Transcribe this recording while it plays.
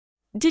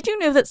Did you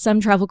know that some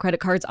travel credit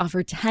cards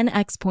offer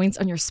 10x points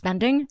on your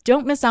spending?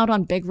 Don't miss out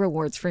on big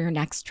rewards for your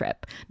next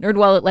trip.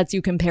 NerdWallet lets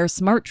you compare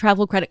smart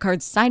travel credit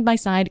cards side by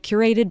side,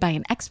 curated by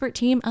an expert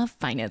team of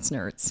finance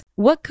nerds.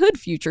 What could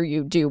future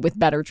you do with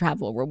better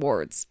travel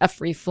rewards? A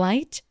free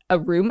flight? A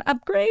room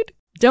upgrade?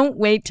 Don't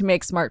wait to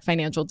make smart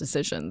financial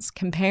decisions.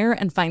 Compare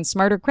and find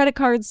smarter credit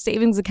cards,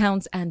 savings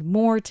accounts, and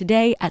more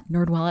today at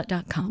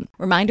nerdwallet.com.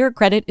 Reminder,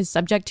 credit is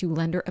subject to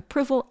lender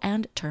approval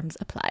and terms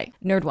apply.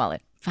 NerdWallet.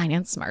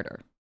 Finance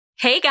smarter.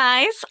 Hey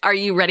guys, are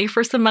you ready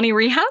for some money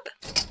rehab?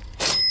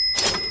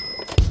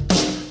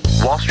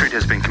 Wall Street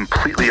has been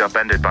completely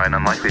upended by an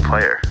unlikely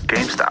player,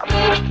 GameStop.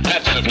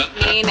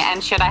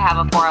 And should I have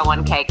a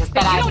 401k? Because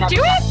then You don't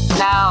do it?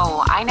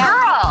 No, I know.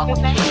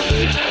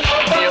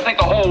 Girl! You think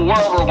the whole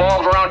world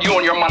revolves around you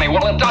and your money?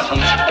 Well, it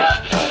doesn't.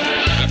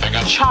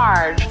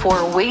 Charge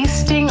for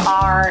wasting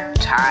our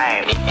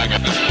time.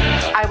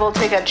 I will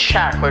take a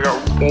check. Like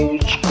an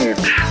old school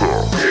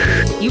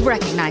check. You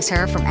recognize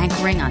her from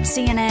anchoring on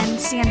CNN,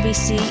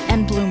 CNBC,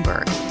 and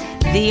Bloomberg.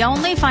 The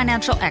only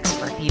financial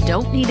expert you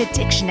don't need a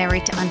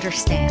dictionary to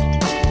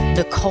understand,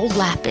 Nicole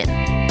Lapin.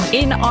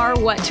 In our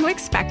What to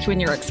Expect When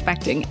You're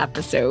Expecting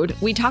episode,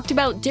 we talked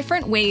about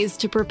different ways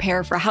to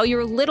prepare for how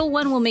your little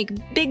one will make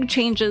big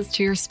changes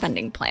to your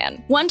spending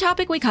plan. One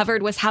topic we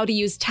covered was how to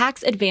use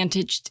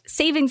tax-advantaged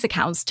savings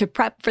accounts to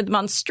prep for the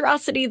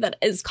monstrosity that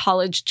is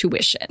college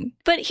tuition.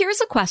 But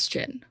here's a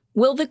question.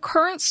 Will the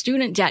current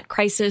student debt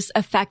crisis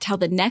affect how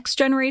the next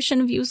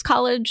generation views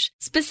college?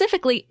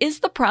 Specifically, is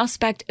the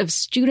prospect of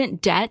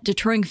student debt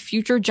deterring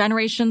future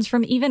generations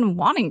from even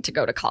wanting to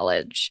go to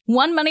college?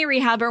 One money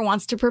rehabber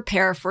wants to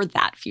prepare for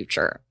that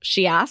future.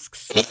 She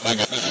asks,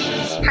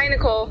 Hi,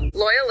 Nicole.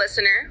 Loyal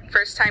listener,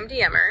 first-time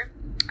DMer.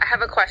 I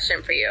have a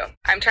question for you.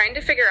 I'm trying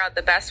to figure out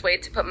the best way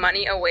to put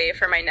money away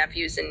for my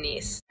nephews and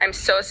niece. I'm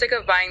so sick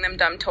of buying them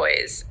dumb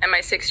toys, and my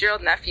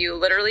 6-year-old nephew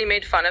literally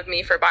made fun of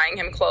me for buying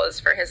him clothes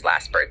for his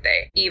last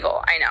birthday.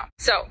 Evil, I know.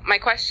 So, my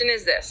question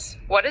is this.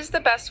 What is the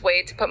best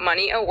way to put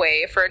money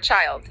away for a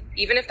child,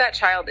 even if that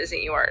child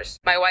isn't yours?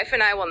 My wife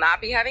and I will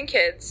not be having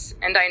kids,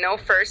 and I know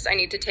first I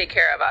need to take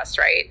care of us,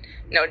 right?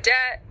 No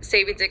debt,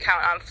 savings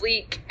account on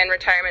fleek, and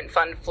retirement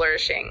fund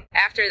flourishing.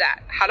 After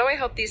that, how do I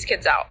help these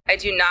kids out? I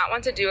do not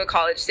want to do a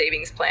college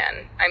savings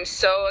plan. I'm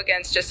so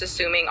against just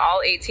assuming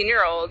all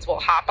 18-year-olds will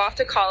hop off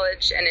to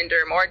college and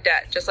endure more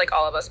debt just like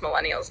all of us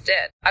millennials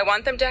did. I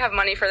want them to have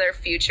money for their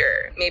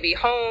future, maybe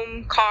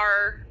home,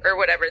 car, or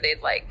whatever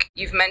they'd like.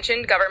 You've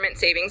mentioned government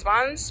savings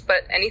bonds,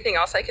 but anything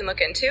else I can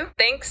look into?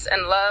 Thanks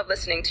and love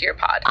listening to your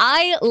pod.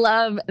 I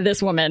love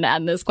this woman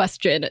and this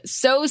question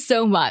so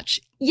much.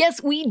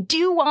 Yes, we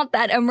do want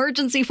that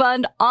emergency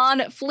fund on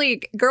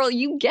fleek. Girl,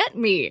 you get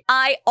me.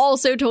 I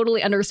also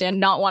totally understand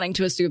not wanting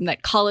to assume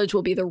that college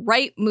will be the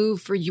right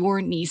move for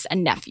your niece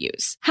and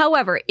nephews.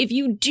 However, if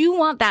you do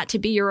want that to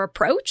be your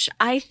approach,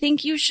 I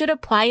think you should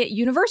apply it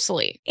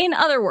universally. In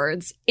other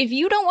words, if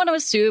you don't want to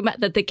assume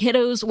that the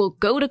kiddos will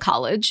go to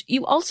college,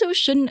 you also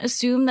shouldn't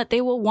assume that they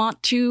will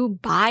want to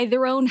buy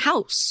their own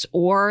house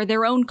or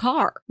their own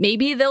car.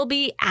 Maybe they'll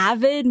be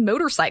avid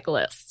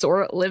motorcyclists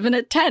or live in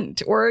a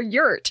tent or a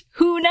yurt.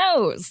 Who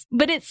knows?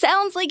 But it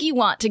sounds like you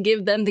want to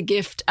give them the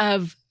gift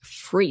of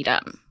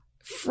freedom.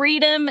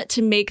 Freedom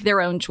to make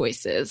their own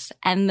choices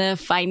and the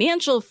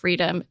financial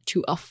freedom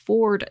to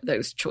afford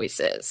those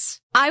choices.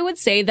 I would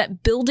say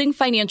that building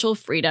financial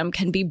freedom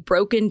can be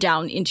broken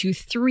down into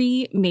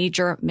 3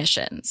 major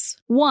missions.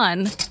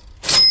 1,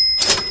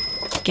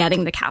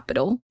 getting the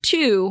capital.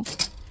 2,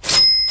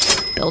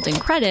 building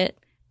credit.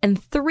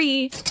 And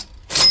 3,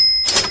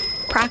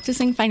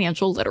 practicing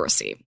financial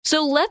literacy.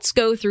 So let's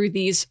go through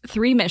these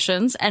 3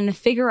 missions and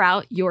figure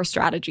out your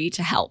strategy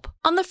to help.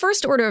 On the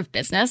first order of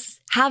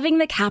business, having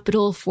the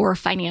capital for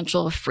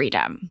financial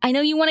freedom. I know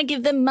you want to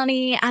give them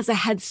money as a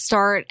head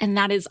start, and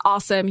that is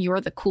awesome.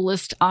 You're the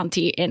coolest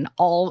auntie in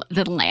all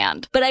the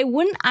land. But I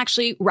wouldn't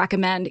actually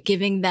recommend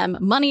giving them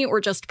money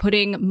or just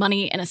putting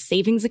money in a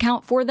savings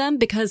account for them,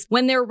 because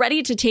when they're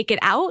ready to take it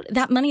out,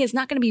 that money is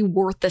not going to be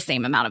worth the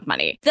same amount of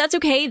money. That's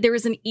okay. There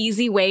is an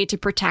easy way to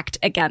protect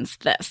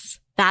against this.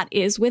 That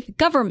is with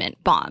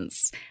government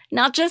bonds.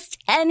 Not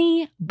just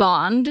any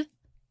bond,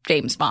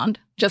 James Bond.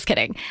 Just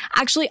kidding.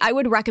 Actually, I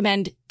would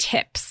recommend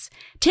TIPS.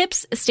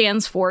 TIPS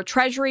stands for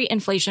Treasury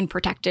Inflation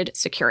Protected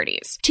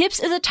Securities.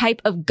 TIPS is a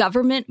type of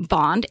government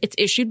bond. It's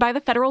issued by the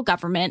federal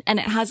government, and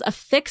it has a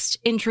fixed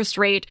interest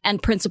rate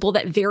and principal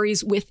that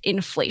varies with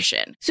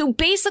inflation. So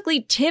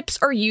basically, TIPS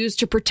are used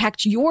to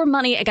protect your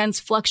money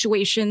against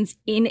fluctuations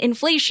in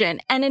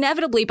inflation. And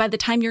inevitably, by the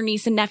time your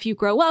niece and nephew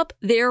grow up,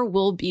 there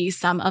will be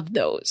some of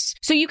those.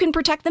 So you can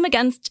protect them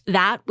against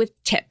that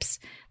with TIPS.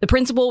 The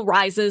principal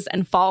rises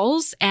and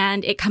falls,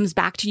 and it comes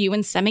back to you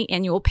in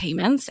semi-annual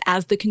payments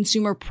as the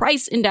consumer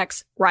price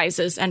index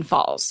rises and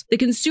falls. The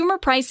consumer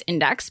price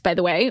index, by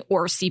the way,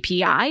 or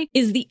CPI,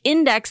 is the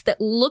index that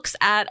looks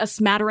at a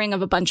smattering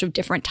of a bunch of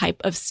different type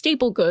of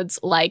staple goods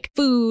like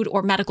food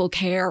or medical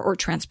care or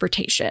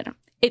transportation.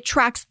 It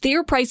tracks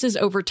their prices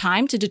over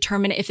time to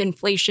determine if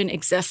inflation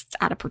exists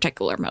at a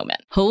particular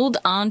moment. Hold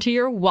on to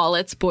your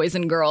wallets, boys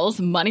and girls.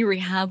 Money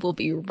Rehab will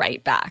be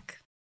right back.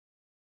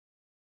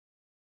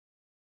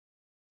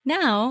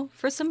 Now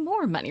for some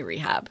more Money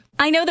Rehab.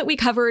 I know that we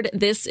covered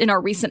this in our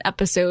recent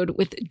episode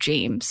with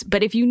James,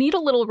 but if you need a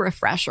little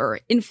refresher,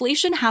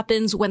 inflation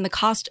happens when the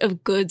cost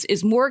of goods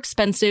is more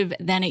expensive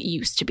than it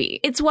used to be.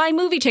 It's why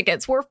movie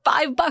tickets were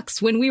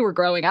 $5 when we were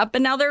growing up,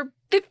 and now they're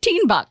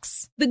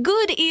 $15. The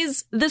good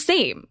is the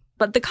same,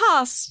 but the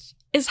cost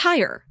is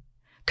higher.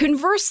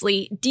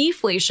 Conversely,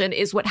 deflation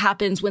is what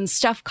happens when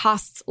stuff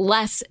costs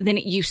less than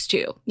it used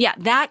to. Yeah,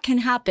 that can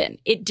happen.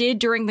 It did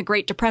during the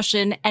Great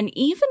Depression and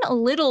even a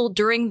little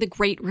during the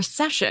Great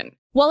Recession.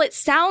 While it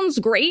sounds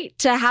great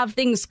to have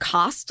things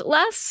cost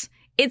less,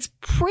 it's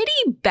pretty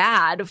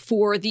bad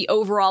for the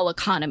overall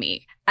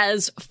economy,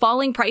 as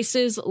falling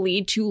prices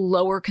lead to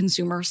lower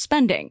consumer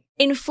spending.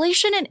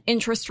 Inflation and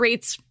interest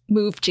rates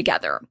move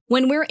together.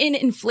 When we're in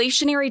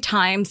inflationary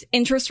times,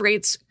 interest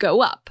rates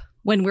go up.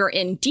 When we're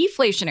in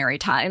deflationary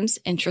times,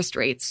 interest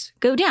rates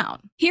go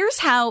down. Here's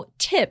how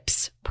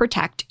tips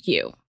protect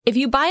you. If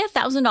you buy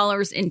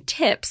 $1,000 in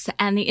tips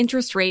and the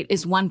interest rate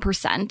is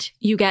 1%,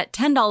 you get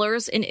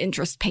 $10 in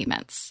interest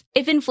payments.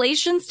 If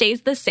inflation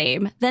stays the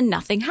same, then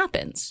nothing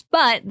happens.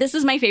 But this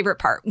is my favorite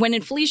part. When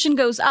inflation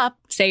goes up,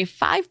 say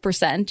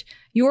 5%,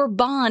 your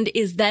bond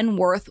is then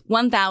worth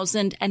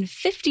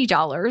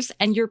 $1,050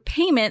 and your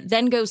payment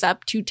then goes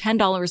up to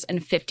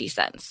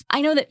 $10.50.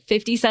 I know that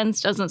 50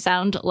 cents doesn't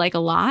sound like a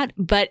lot,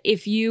 but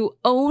if you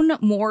own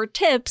more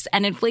tips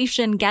and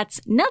inflation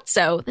gets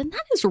nutso, then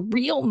that is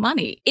real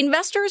money.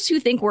 Investors who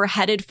think we're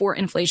headed for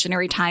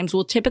inflationary times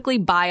will typically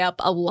buy up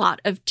a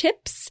lot of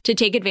tips to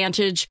take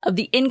advantage of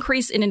the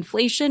increase in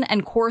inflation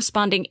and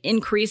corresponding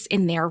increase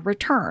in their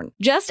return.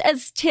 Just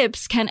as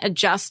tips can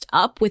adjust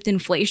up with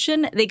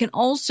inflation, they can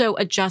also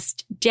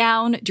adjust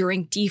down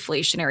during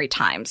deflationary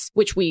times,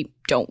 which we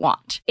don't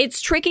want.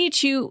 It's tricky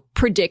to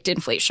predict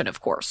inflation, of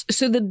course.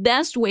 So the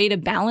best way to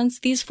balance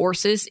these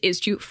forces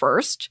is to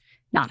first,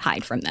 not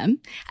hide from them,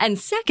 and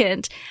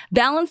second,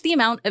 balance the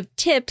amount of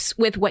tips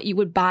with what you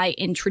would buy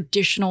in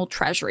traditional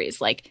treasuries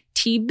like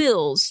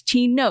T-bills,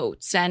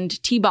 T-notes,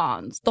 and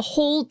T-bonds, the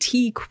whole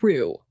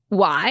T-crew.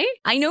 Why?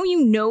 I know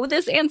you know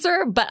this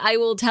answer, but I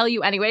will tell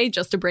you anyway,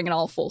 just to bring it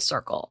all full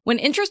circle. When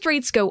interest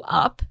rates go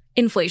up,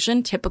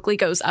 inflation typically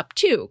goes up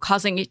too,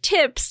 causing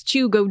tips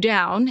to go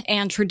down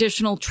and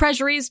traditional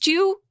treasuries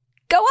to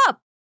go up.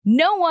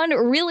 No one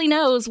really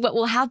knows what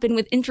will happen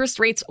with interest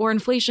rates or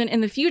inflation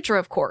in the future,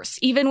 of course,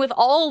 even with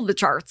all the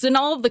charts and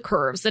all of the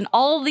curves and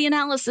all the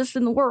analysis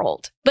in the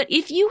world. But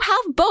if you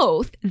have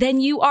both,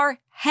 then you are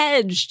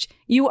hedged.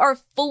 You are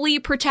fully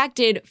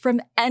protected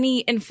from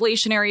any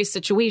inflationary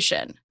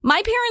situation.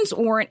 My parents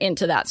weren't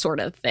into that sort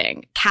of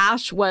thing.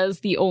 Cash was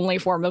the only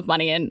form of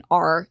money in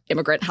our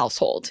immigrant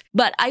household,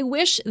 but I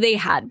wish they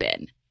had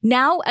been.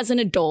 Now, as an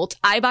adult,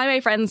 I buy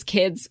my friends'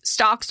 kids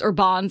stocks or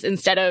bonds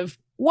instead of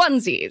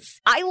onesies.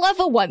 I love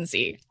a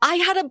onesie. I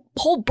had a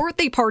whole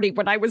birthday party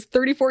when I was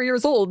 34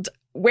 years old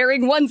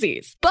wearing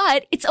onesies.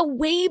 But it's a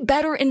way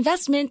better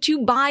investment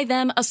to buy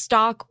them a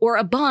stock or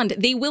a bond.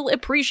 They will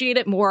appreciate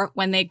it more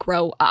when they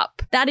grow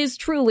up. That is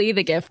truly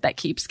the gift that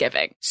keeps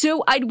giving.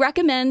 So I'd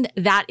recommend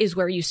that is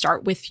where you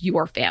start with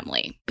your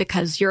family,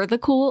 because you're the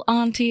cool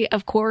auntie,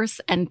 of course,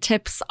 and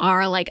tips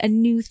are like a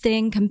new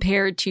thing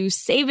compared to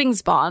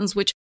savings bonds,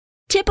 which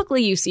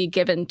typically you see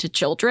given to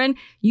children.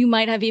 You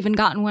might have even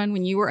gotten one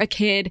when you were a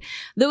kid.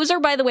 Those are,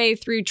 by the way,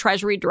 through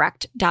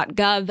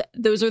treasurydirect.gov.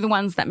 Those are the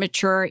ones that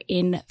mature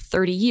in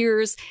 30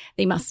 years.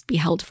 They must be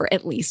held for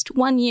at least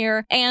 1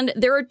 year. And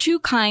there are two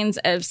kinds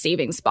of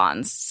savings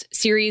bonds.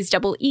 Series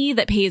EE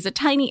that pays a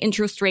tiny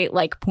interest rate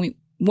like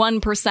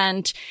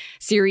 0.1%,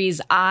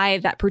 Series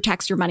I that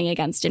protects your money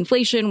against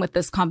inflation with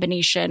this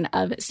combination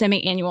of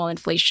semi-annual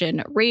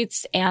inflation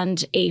rates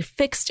and a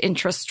fixed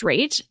interest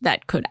rate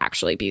that could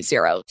actually be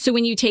zero. So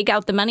when you take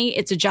out the money,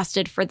 it's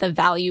adjusted for the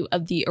value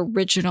of the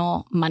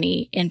original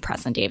money in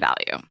present day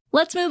value.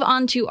 Let's move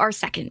on to our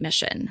second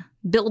mission,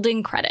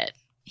 building credit.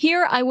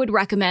 Here, I would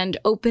recommend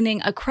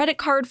opening a credit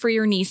card for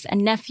your niece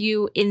and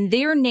nephew in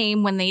their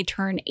name when they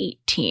turn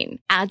 18.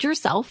 Add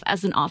yourself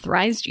as an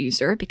authorized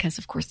user because,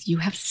 of course, you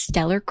have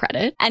stellar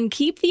credit, and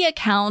keep the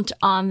account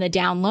on the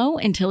down low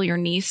until your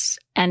niece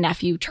and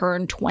nephew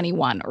turn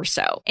 21 or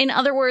so. In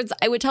other words,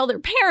 I would tell their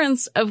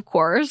parents, of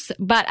course,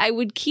 but I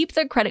would keep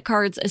the credit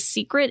cards a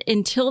secret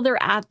until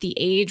they're at the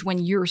age when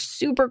you're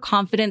super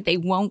confident they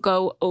won't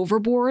go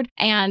overboard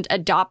and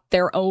adopt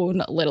their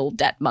own little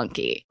debt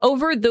monkey.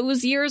 Over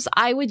those years,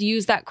 I would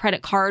use that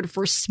credit card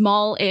for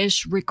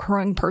small-ish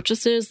recurring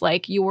purchases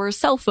like your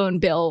cell phone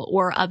bill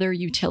or other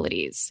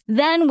utilities.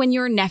 Then when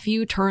your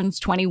nephew turns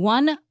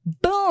 21,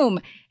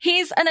 boom!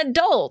 He's an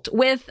adult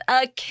with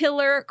a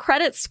killer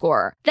credit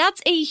score.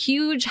 That's a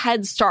huge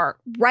head start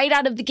right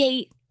out of the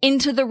gate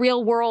into the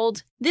real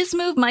world. This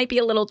move might be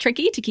a little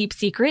tricky to keep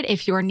secret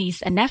if your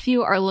niece and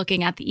nephew are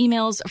looking at the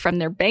emails from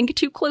their bank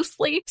too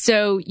closely,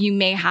 so you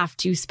may have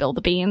to spill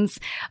the beans.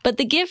 But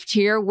the gift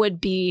here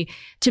would be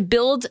to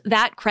build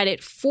that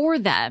credit for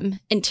them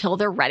until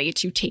they're ready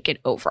to take it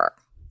over.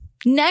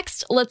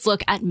 Next, let's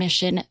look at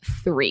mission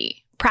 3.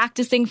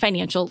 Practicing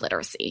financial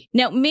literacy.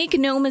 Now, make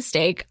no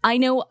mistake, I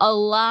know a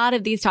lot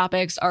of these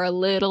topics are a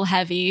little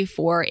heavy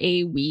for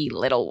a wee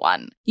little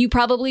one. You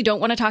probably don't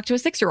want to talk to a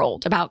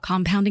 6-year-old about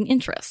compounding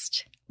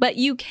interest. But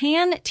you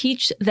can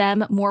teach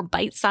them more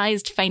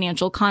bite-sized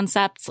financial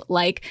concepts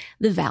like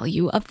the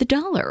value of the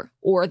dollar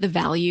or the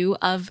value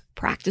of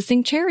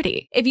practicing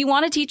charity. If you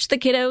want to teach the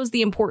kiddos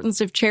the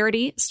importance of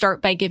charity,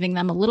 start by giving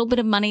them a little bit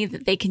of money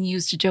that they can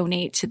use to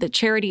donate to the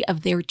charity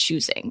of their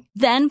choosing.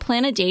 Then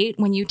plan a date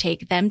when you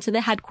take them to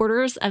the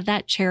headquarters of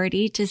that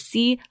charity to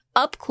see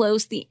up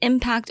close the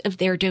impact of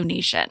their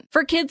donation.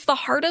 For kids, the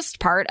hardest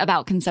part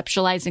about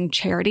conceptualizing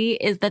charity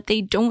is that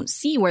they don't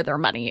see where their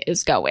money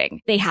is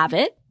going. They have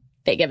it.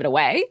 They give it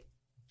away,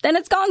 then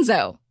it's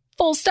gonzo.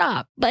 Full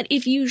stop. But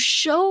if you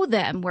show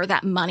them where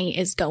that money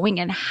is going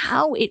and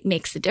how it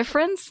makes a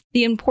difference,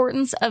 the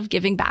importance of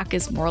giving back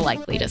is more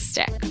likely to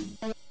stick.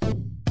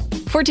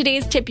 For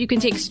today's tip you can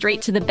take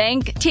straight to the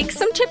bank, take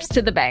some tips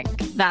to the bank.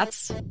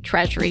 That's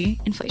Treasury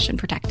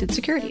inflation-protected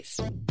securities.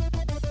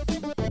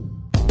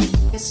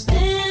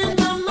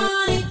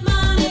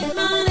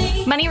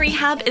 Money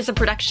Rehab is a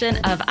production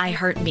of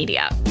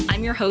iHeartMedia.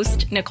 I'm your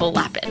host, Nicole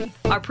Lappin.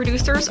 Our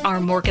producers are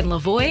Morgan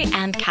Lavoie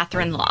and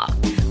Catherine Law.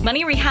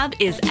 Money Rehab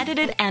is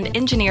edited and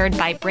engineered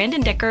by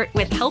Brandon Dickert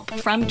with help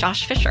from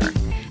Josh Fisher.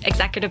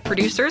 Executive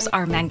producers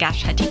are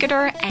Mangesh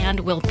Hattikudur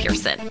and Will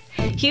Pearson.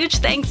 Huge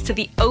thanks to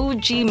the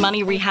OG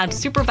Money Rehab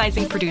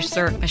supervising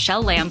producer,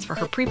 Michelle Lands, for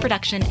her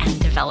pre-production and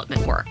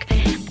development work.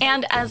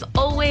 And as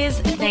always,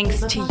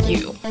 thanks to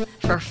you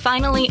for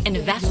finally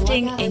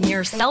investing in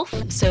yourself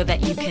so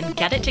that you can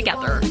get it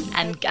together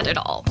and get it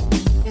all.